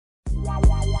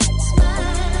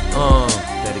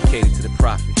dedicated to the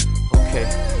prophet. Okay,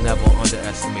 never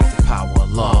underestimate the power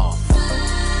of love.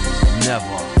 Never.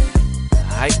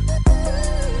 Alright?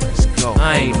 Let's go.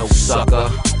 I ain't no sucker.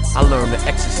 I learned to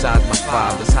exercise my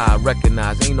five. That's how I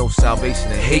recognize ain't no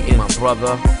salvation in hating my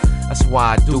brother. That's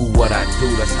why I do what I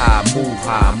do. That's how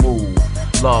I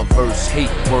move. Love versus hate,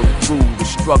 work through the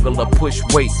struggle to push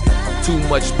weight. Too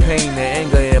much pain and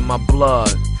anger in my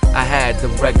blood. I had to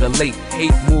regulate.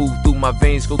 Hate move through my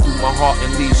veins, go through my heart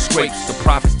and leave scrapes. The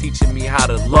prophets teaching me how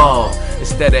to love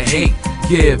instead of hate.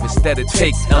 Give instead of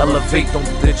take. Elevate, don't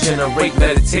degenerate.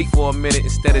 Meditate for a minute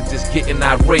instead of just getting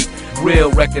irate.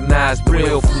 Real, recognize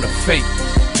real from the fake.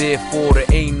 Therefore there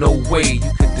ain't no way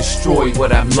you could destroy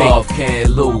what I make. Love can't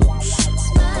lose.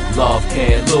 Love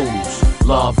can't lose.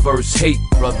 Love versus hate,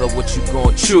 brother, what you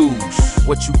gon' choose?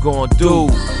 What you gon' do?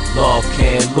 Love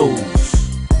can't lose.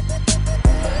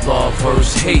 Love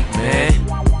versus hate, man.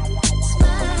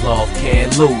 Love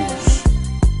can't lose.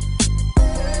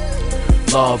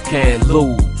 Love can't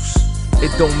lose.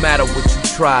 It don't matter what you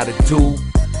try to do.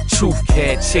 Truth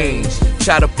can't change.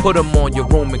 Try to put him on your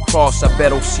Roman cross, I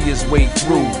bet he'll see his way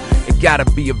through. It gotta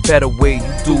be a better way,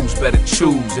 you dudes better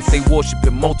choose. If they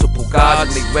worshiping multiple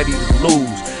gods and they ready to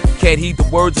lose, can't heed the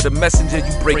words of the messenger,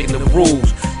 you breaking the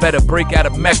rules. Better break out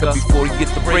of Mecca before you get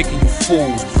to breaking, you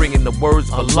fools. Bringing the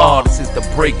words of Allah, this is the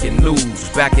breaking news.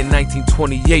 Back in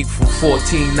 1928 from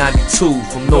 1492,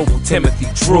 from Noble Timothy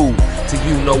Drew to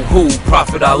you know who,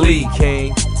 Prophet Ali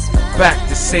came back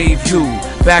to save you.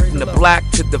 Back from the black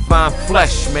to divine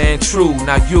flesh, man, true.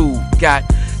 Now you got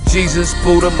Jesus,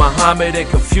 Buddha, Muhammad, and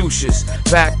Confucius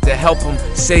back to help them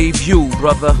save you,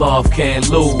 brother. Love can't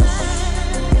lose.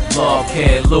 Love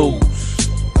can't lose.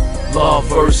 Love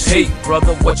versus hate,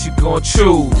 brother, what you gonna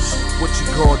choose? What you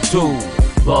gonna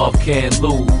do? Love can't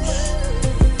lose.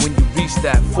 When you reach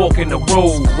that fork in the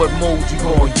road, what mode you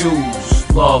gonna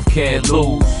use? Love can't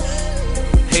lose.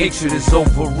 Hatred is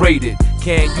overrated,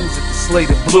 can't use it to slay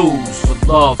the blues, but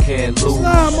love can't love.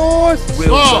 Islam, Moors.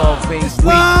 Real love ain't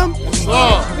Islam. weak.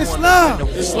 Islam.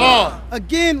 Islam.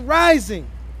 Again rising,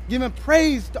 giving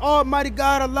praise to Almighty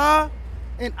God Allah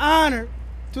and honor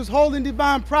to His holy and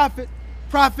divine prophet,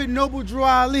 Prophet Noble Drew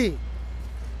Ali.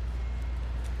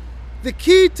 The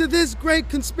key to this great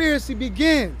conspiracy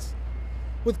begins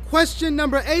with question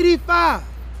number 85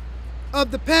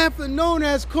 of the pamphlet known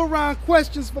as Quran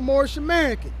Questions for Moorish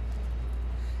American.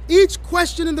 Each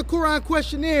question in the Quran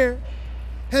questionnaire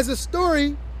has a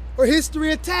story or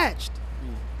history attached.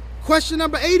 Question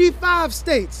number 85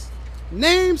 states,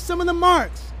 name some of the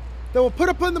marks that were put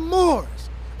upon the Moors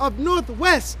of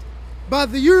Northwest by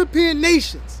the European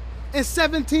nations in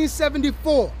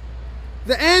 1774.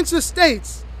 The answer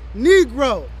states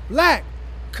Negro, black,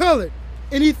 colored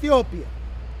in Ethiopia.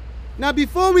 Now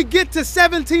before we get to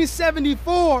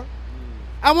 1774,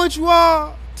 I want you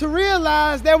all to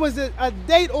realize there was a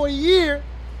date or a year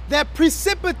that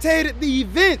precipitated the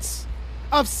events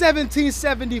of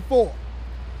 1774.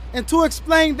 And to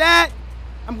explain that,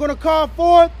 I'm going to call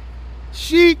forth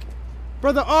Sheikh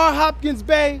Brother R. Hopkins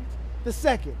Bey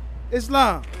II.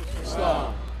 Islam.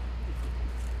 Islam.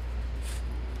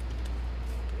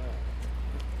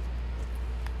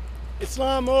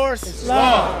 Islam, Moors.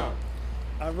 Islam.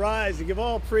 I rise and give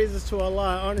all praises to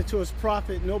Allah, honor to His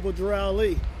Prophet, Noble Drew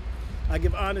Ali. I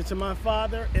give honor to my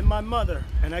father and my mother,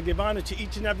 and I give honor to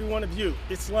each and every one of you.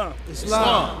 Islam.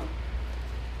 Islam.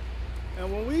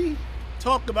 And when we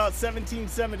talk about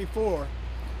 1774,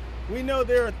 we know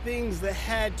there are things that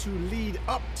had to lead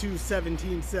up to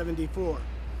 1774.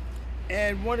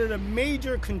 And one of the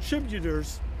major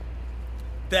contributors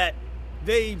that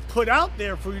they put out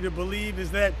there for you to believe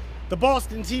is that the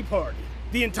Boston Tea Party,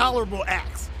 the Intolerable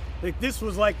Acts, like this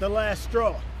was like the last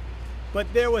straw. But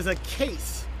there was a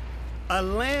case, a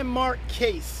landmark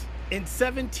case in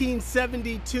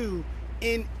 1772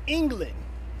 in England.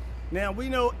 Now we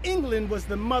know England was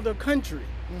the mother country.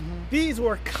 These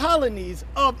were colonies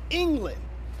of England.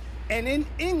 And in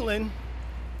England,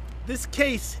 this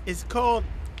case is called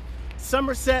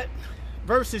Somerset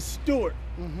versus Stuart,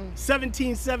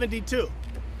 1772.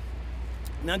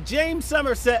 Now James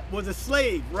Somerset was a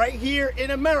slave right here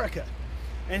in America,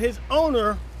 and his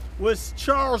owner was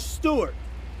Charles Stuart.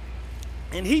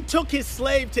 And he took his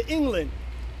slave to England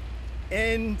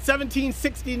in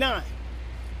 1769,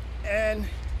 and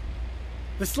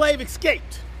the slave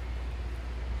escaped.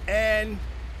 And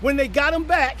when they got him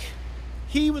back,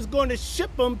 he was going to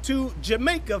ship him to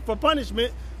Jamaica for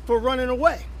punishment for running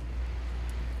away.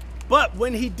 But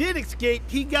when he did escape,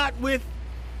 he got with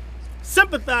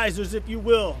sympathizers, if you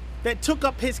will, that took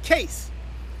up his case.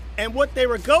 And what they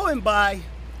were going by,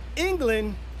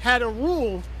 England had a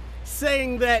rule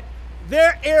saying that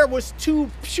their air was too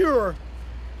pure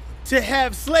to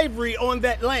have slavery on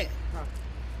that land.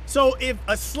 So if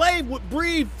a slave would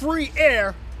breathe free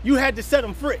air, you had to set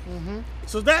him free.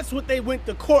 So that's what they went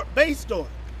to court based on.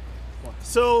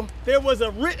 So there was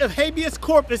a writ of habeas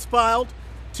corpus filed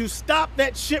to stop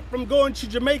that ship from going to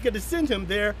Jamaica to send him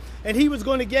there, and he was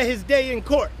going to get his day in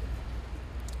court.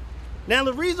 Now,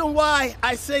 the reason why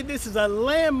I say this is a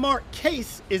landmark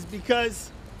case is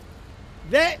because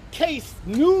that case,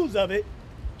 news of it,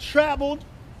 traveled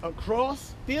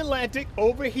across the Atlantic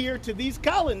over here to these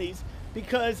colonies,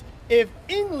 because if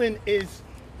England is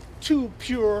too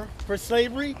pure for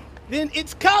slavery, then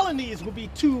its colonies will be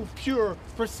too pure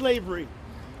for slavery.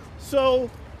 So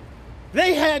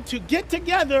they had to get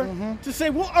together to say,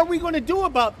 what are we going to do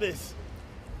about this?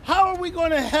 How are we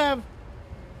going to have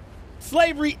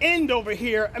slavery end over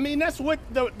here? I mean, that's what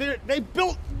they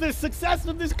built the success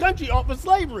of this country off of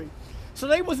slavery. So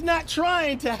they was not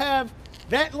trying to have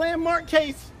that landmark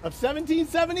case of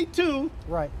 1772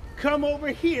 come over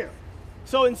here.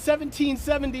 So in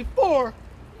 1774,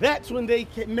 that's when they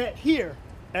met here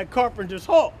at Carpenter's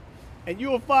Hall. And you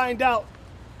will find out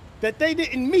that they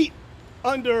didn't meet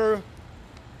under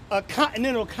a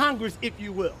Continental Congress, if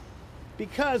you will,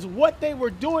 because what they were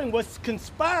doing was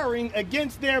conspiring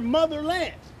against their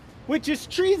motherland, which is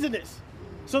treasonous.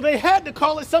 So they had to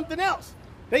call it something else.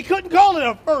 They couldn't call it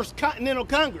a First Continental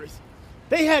Congress.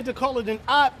 They had to call it an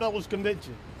Odd Fellows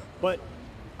Convention. But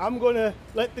I'm going to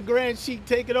let the Grand Sheik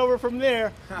take it over from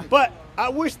there. But I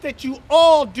wish that you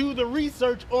all do the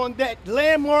research on that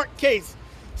landmark case,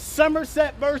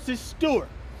 Somerset versus Stewart.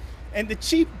 And the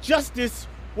Chief Justice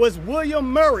was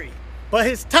William Murray, but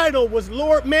his title was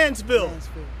Lord Mansfield.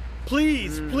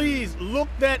 Please, please look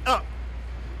that up.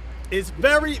 It's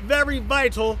very, very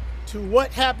vital to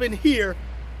what happened here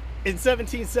in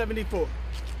 1774.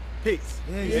 Peace.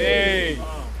 Hey.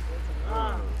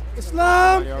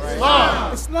 Islam,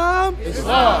 Islam, Islam,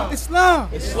 Islam, Islam,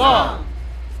 Islam.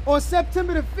 On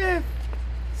September the 5th,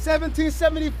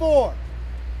 1774,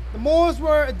 the Moors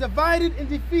were a divided and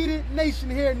defeated nation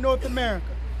here in North America.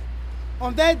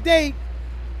 On that date,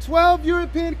 12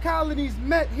 European colonies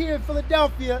met here in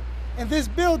Philadelphia in this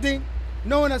building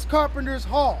known as Carpenter's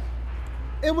Hall.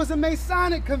 It was a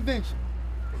Masonic convention.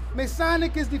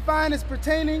 Masonic is defined as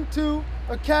pertaining to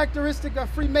a characteristic of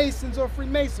Freemasons or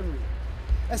Freemasonry,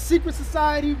 a secret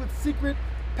society with secret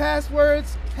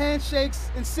passwords, handshakes,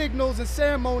 and signals and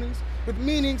ceremonies with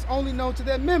meanings only known to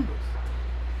their members.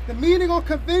 The meeting or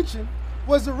convention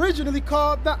was originally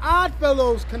called the Odd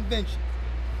Fellows Convention.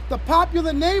 The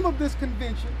popular name of this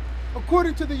convention,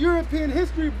 according to the European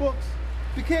history books,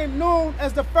 became known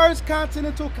as the First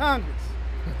Continental Congress.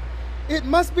 It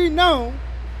must be known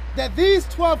that these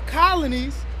 12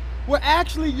 colonies were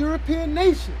actually European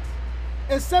nations.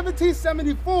 In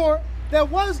 1774, there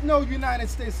was no United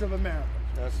States of America.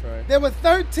 That's right. There were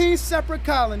 13 separate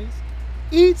colonies,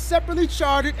 each separately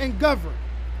chartered and governed.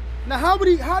 Now, how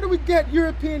do we get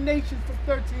European nations from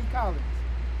 13 colonies?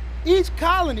 Each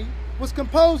colony was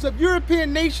composed of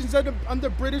European nations under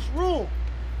British rule.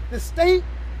 The state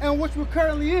in which we're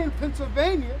currently in,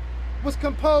 Pennsylvania, was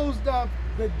composed of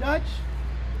the Dutch,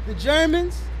 the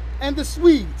Germans, and the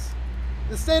Swedes.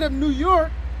 The state of New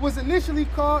York was initially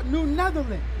called New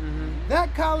Netherland.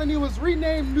 That colony was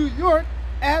renamed New York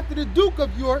after the Duke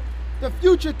of York, the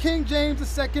future King James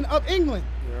II of England.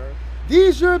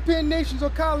 These European nations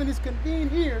or colonies convened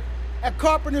here at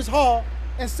Carpenter's Hall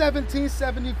in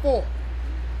 1774.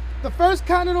 The First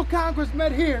Continental Congress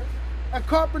met here at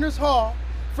Carpenter's Hall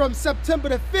from September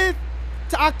the 5th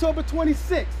to October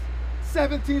 26,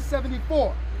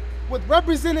 1774, with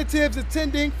representatives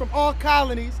attending from all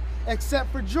colonies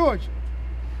except for Georgia.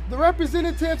 The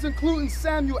representatives including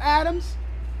Samuel Adams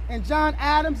and John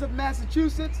Adams of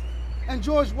Massachusetts and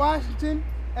George Washington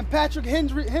and Patrick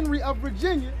Henry of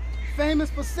Virginia,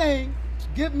 famous for saying,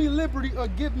 "Give me liberty or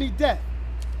give me death."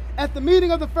 At the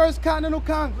meeting of the First Continental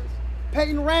Congress,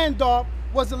 Peyton Randolph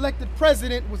was elected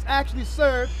president, was actually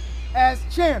served as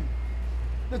chairman.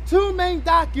 The two main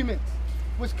documents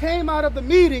which came out of the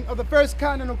meeting of the First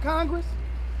Continental Congress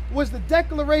was the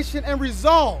Declaration and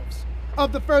Resolves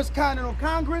of the First Continental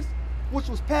Congress, which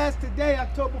was passed today,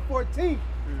 October 14,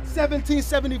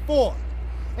 1774,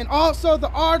 and also the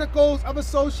Articles of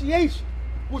Association,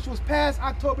 which was passed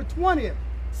October 20th,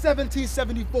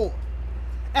 1774.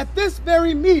 At this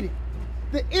very meeting,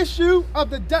 the issue of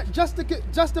the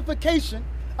justification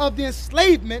of the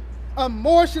enslavement of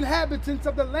Moorish inhabitants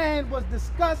of the land was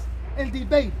discussed and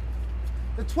debated.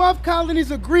 The 12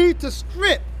 colonies agreed to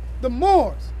strip the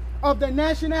Moors of their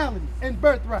nationality and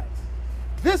birthrights.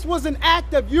 This was an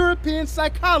act of European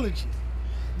psychology.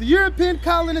 The European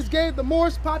colonists gave the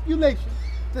Moorish population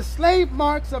the slave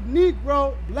marks of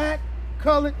Negro, black,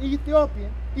 colored,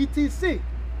 Ethiopian, etc.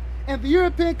 And the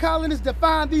European colonists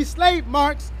defined these slave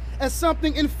marks as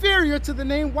something inferior to the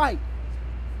name white.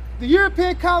 The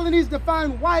European colonies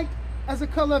defined white as a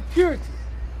color of purity,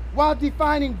 while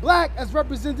defining black as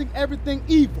representing everything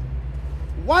evil.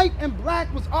 White and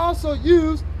black was also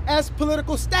used as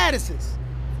political statuses.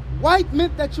 White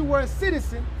meant that you were a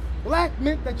citizen, black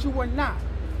meant that you were not.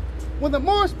 When the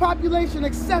Moorish population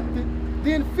accepted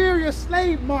the inferior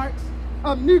slave marks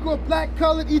of Negro, black,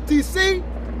 colored, etc.,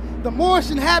 the Moorish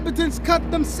inhabitants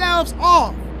cut themselves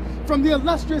off from the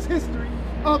illustrious history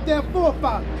of their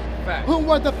forefathers, who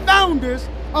were the founders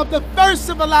of the first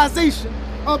civilization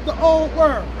of the old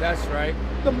world. That's right.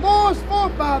 The Moorish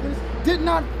forefathers did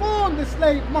not form the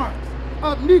slave marks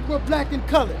of Negro, black, and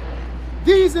colored.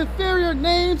 These inferior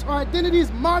names or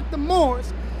identities marked the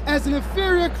Moors as an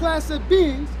inferior class of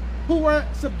beings who were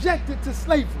subjected to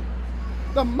slavery.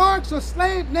 The marks or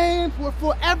slave names will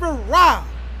forever rob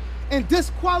and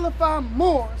disqualify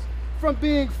Moors from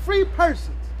being free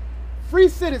persons, free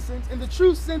citizens in the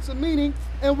true sense of meaning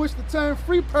in which the term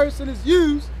free person is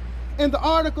used in the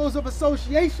Articles of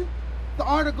Association, the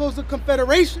Articles of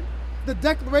Confederation, the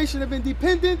Declaration of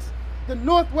Independence, the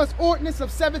Northwest Ordinance of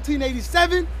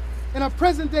 1787, and our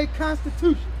present-day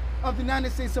Constitution of the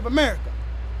United States of America.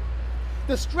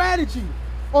 The strategy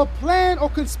or plan or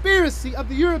conspiracy of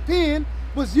the European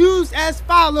was used as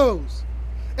follows.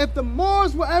 If the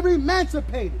Moors were ever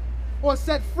emancipated or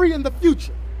set free in the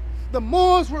future, the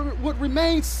Moors would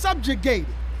remain subjugated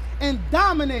and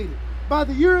dominated by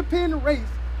the European race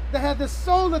that had the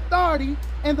sole authority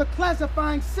in the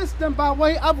classifying system by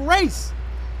way of race,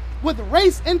 with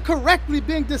race incorrectly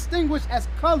being distinguished as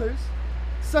colors,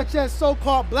 such as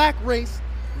so-called black race,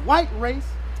 white race.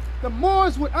 The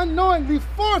Moors would unknowingly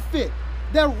forfeit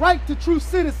their right to true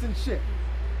citizenship.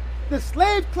 The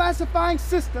slave classifying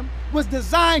system was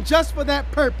designed just for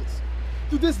that purpose.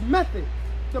 Through this method,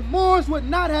 the Moors would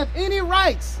not have any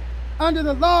rights under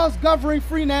the laws governing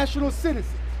free national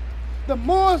citizens. The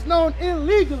Moors, known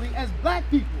illegally as black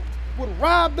people, would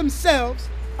rob themselves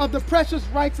of the precious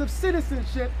rights of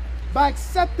citizenship by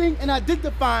accepting and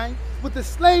identifying with the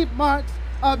slave marks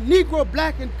of Negro,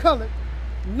 black, and colored.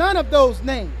 None of those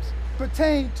names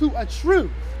pertain to a true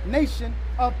nation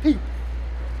of people.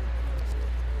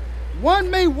 One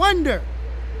may wonder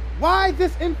why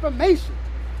this information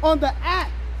on the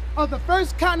act of the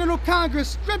First Continental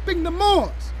Congress stripping the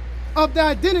Moors of their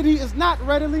identity is not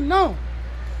readily known.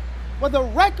 Well, the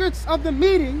records of the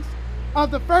meetings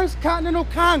of the First Continental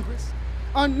Congress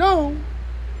are known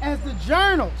as the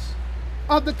journals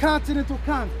of the Continental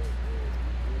Congress.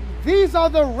 These are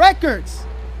the records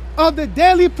of the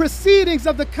daily proceedings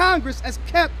of the Congress as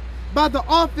kept by the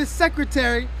office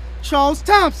secretary, Charles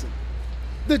Thompson.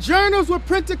 The journals were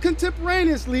printed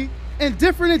contemporaneously in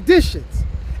different editions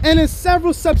and in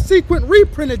several subsequent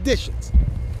reprint editions.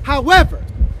 However,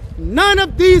 none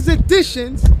of these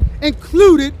editions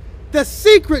included the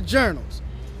secret journals,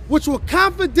 which were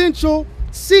confidential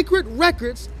secret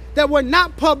records that were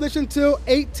not published until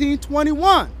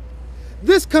 1821.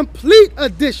 This complete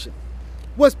edition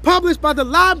was published by the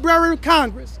Library of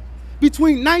Congress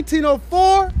between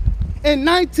 1904 and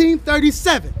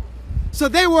 1937. So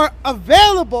they were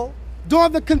available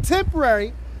during the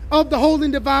contemporary of the Holy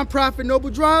and Divine Prophet Noble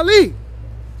Drew Ali.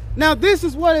 Now this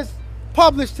is what is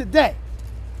published today.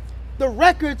 The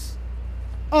records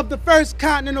of the First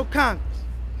Continental Congress.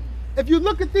 If you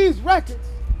look at these records,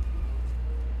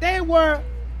 they were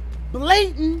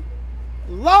blatant,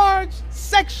 large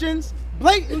sections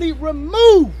blatantly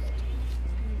removed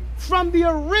from the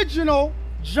original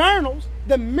journals,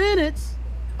 the minutes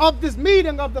of this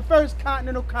meeting of the First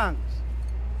Continental Congress.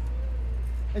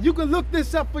 And you can look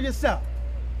this up for yourself.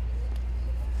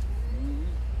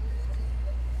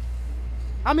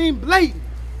 I mean blatant.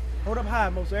 Hold up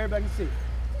high, so everybody can see.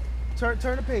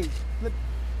 Turn the page. Flip.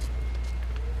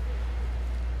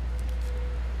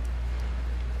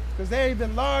 Because they're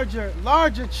even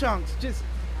larger chunks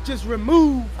just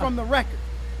removed from the record.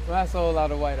 Well, that's a whole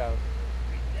lot of whiteout.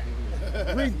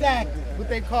 Redacted, what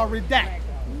they call redacted.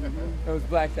 It was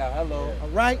blacked out. Hello. All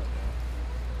right.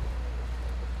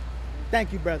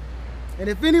 Thank you, brother. And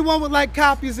if anyone would like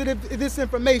copies of this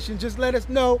information, just let us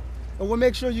know, and we'll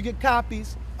make sure you get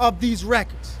copies of these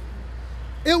records.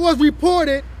 It was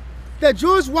reported that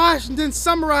George Washington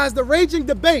summarized the raging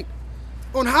debate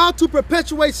on how to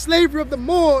perpetuate slavery of the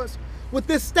Moors with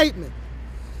this statement: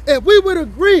 if we would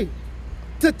agree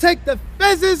to take the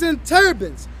fezzes and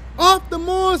turbans off the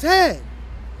Moors' head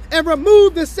and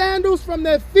remove the sandals from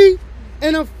their feet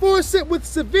and enforce it with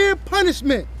severe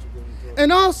punishment,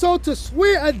 and also to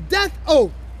swear a death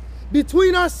oath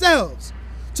between ourselves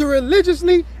to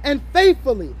religiously and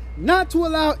faithfully not to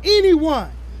allow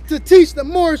anyone to teach the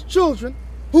Moorish children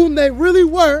whom they really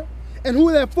were and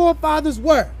who their forefathers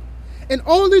were, and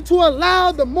only to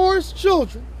allow the Moorish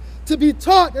children to be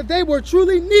taught that they were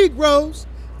truly Negroes,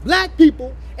 black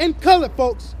people, and colored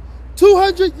folks.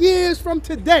 200 years from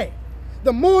today,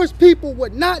 the Moorish people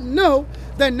would not know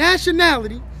the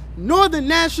nationality nor the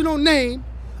national name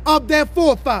of their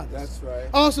forefathers. That's right.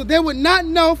 Also, they would not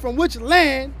know from which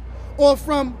land or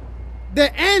from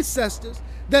their ancestors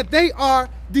that they are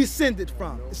descended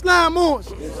from. Islam Moorish.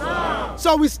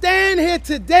 So we stand here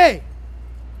today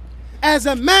as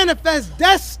a manifest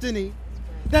destiny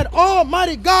that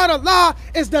Almighty God Allah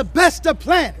is the best of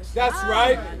planners. That's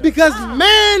right. Because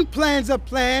man plans a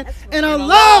plan, and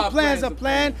Allah plans a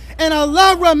plan, and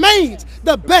Allah remains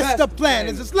the best of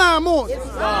planners. Islam Moorish.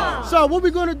 So what we're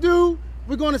going to do,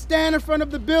 we're going to stand in front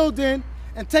of the building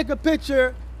and take a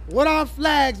picture with our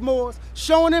flags, Moors,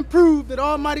 showing and prove that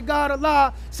Almighty God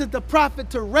Allah sent the prophet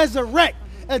to resurrect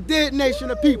a dead nation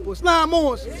of people. Islam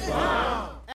Moorish.